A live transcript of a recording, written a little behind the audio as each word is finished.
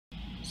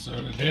So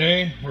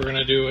today we're going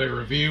to do a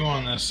review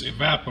on this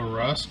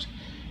Evaporust.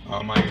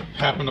 I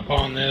happened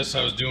upon this.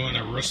 I was doing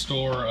a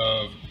restore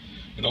of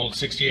an old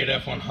 68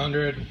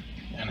 F100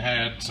 and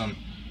had some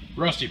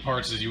rusty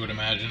parts, as you would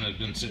imagine. Had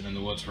been sitting in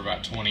the woods for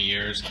about 20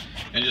 years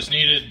and just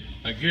needed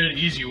a good,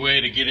 easy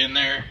way to get in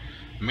there.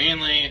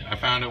 Mainly, I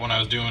found it when I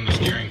was doing the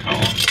steering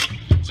column.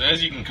 So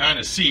as you can kind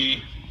of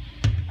see,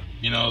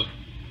 you know,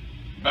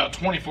 about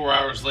 24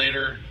 hours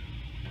later,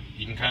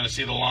 you can kind of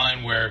see the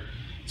line where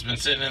it's been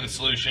sitting in the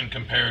solution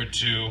compared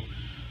to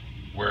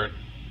where it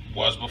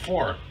was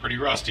before. Pretty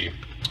rusty.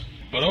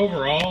 But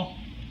overall,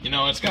 you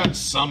know, it's got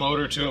some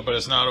odor to it, but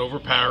it's not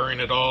overpowering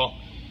at all.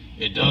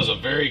 It does a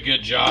very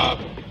good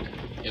job.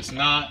 It's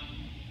not,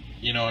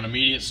 you know, an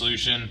immediate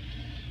solution.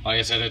 Like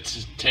I said,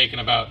 it's taken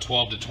about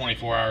 12 to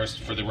 24 hours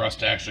for the rust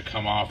to actually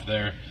come off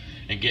there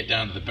and get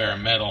down to the bare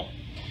metal.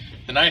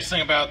 The nice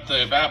thing about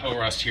the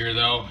Evaporust here,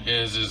 though,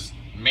 is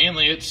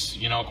mainly it's,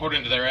 you know,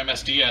 according to their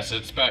MSDS,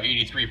 it's about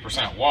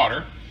 83%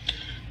 water.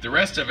 The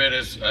rest of it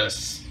is a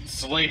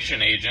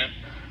chelation agent,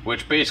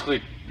 which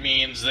basically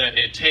means that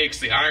it takes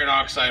the iron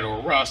oxide or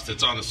rust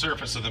that's on the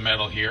surface of the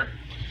metal here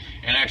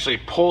and actually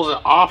pulls it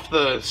off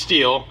the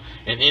steel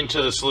and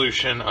into the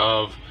solution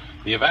of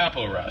the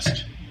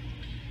Evaporust,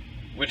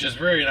 which is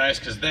very nice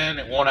because then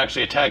it won't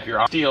actually attack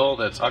your steel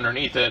that's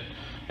underneath it,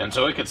 and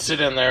so it could sit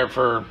in there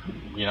for,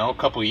 you know, a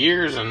couple of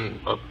years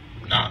and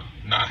not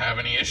have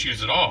any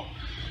issues at all,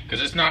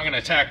 because it's not going to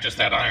attack just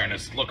that iron.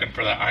 It's looking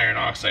for that iron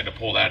oxide to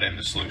pull that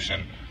into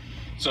solution,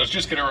 so it's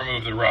just going to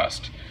remove the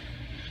rust.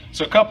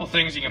 So a couple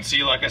things you can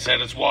see, like I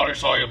said, it's water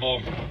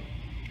soluble,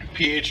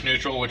 pH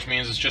neutral, which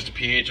means it's just a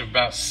pH of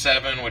about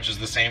 7, which is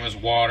the same as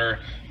water.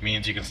 It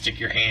means you can stick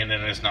your hand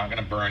in it, it's not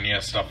going to burn you,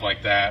 stuff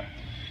like that.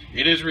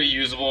 It is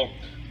reusable.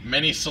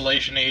 Many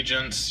chelation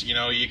agents, you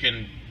know, you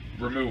can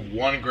remove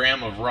 1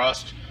 gram of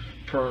rust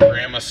per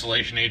gram of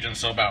chelation agent,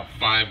 so about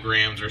 5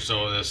 grams or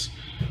so of this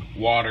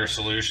water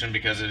solution,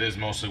 because it is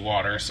mostly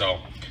water, so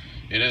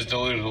it is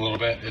diluted a little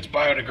bit. It's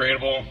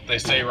biodegradable. They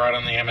say right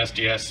on the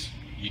MSDS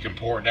you can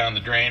pour it down the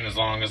drain as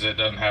long as it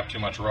doesn't have too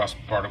much rust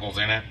particles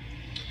in it.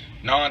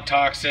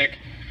 Non-toxic.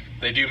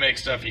 They do make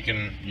stuff you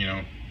can, you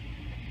know,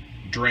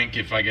 drink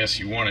if I guess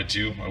you wanted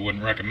to. I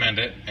wouldn't recommend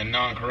it. And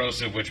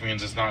non-corrosive, which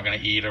means it's not going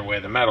to eat or weigh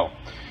the metal.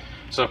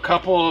 So a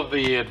couple of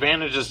the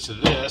advantages to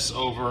this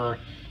over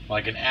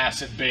like an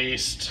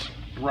acid-based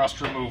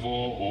rust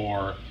removal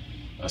or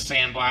a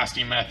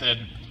sandblasting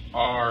method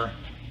are,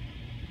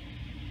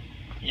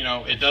 you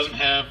know, it doesn't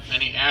have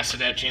any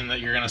acid etching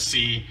that you're going to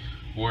see,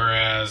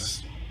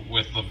 whereas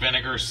with the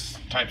vinegar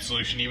type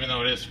solution, even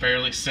though it is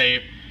fairly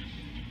safe,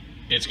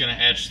 it's going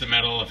to etch the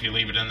metal if you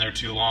leave it in there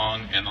too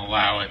long and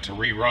allow it to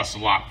re-rust a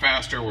lot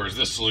faster, whereas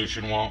this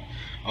solution won't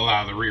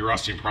allow the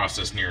re-rusting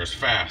process near as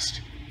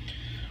fast.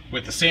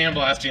 With the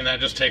sandblasting, that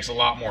just takes a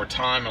lot more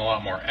time and a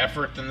lot more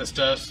effort than this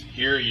does.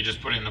 Here, you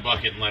just put it in the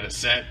bucket and let it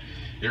set.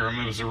 It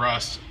removes the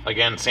rust.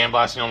 Again,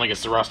 sandblasting only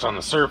gets the rust on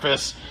the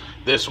surface.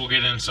 This will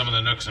get in some of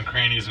the nooks and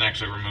crannies and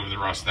actually remove the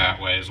rust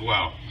that way as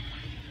well.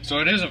 So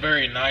it is a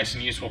very nice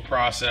and useful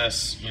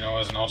process, you know,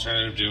 as an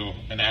alternative to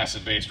an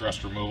acid-based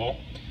rust removal.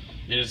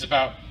 It is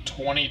about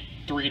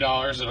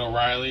 $23 at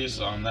O'Reilly's.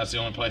 That's the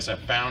only place I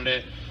found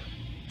it.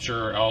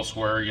 Sure,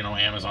 elsewhere, you know,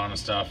 Amazon and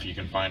stuff, you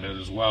can find it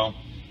as well.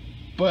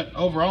 But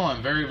overall,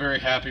 I'm very, very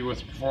happy with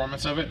the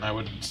performance of it, and I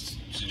would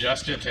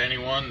suggest it to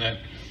anyone that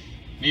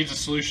needs a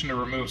solution to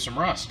remove some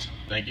rust.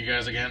 Thank you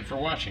guys again for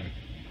watching.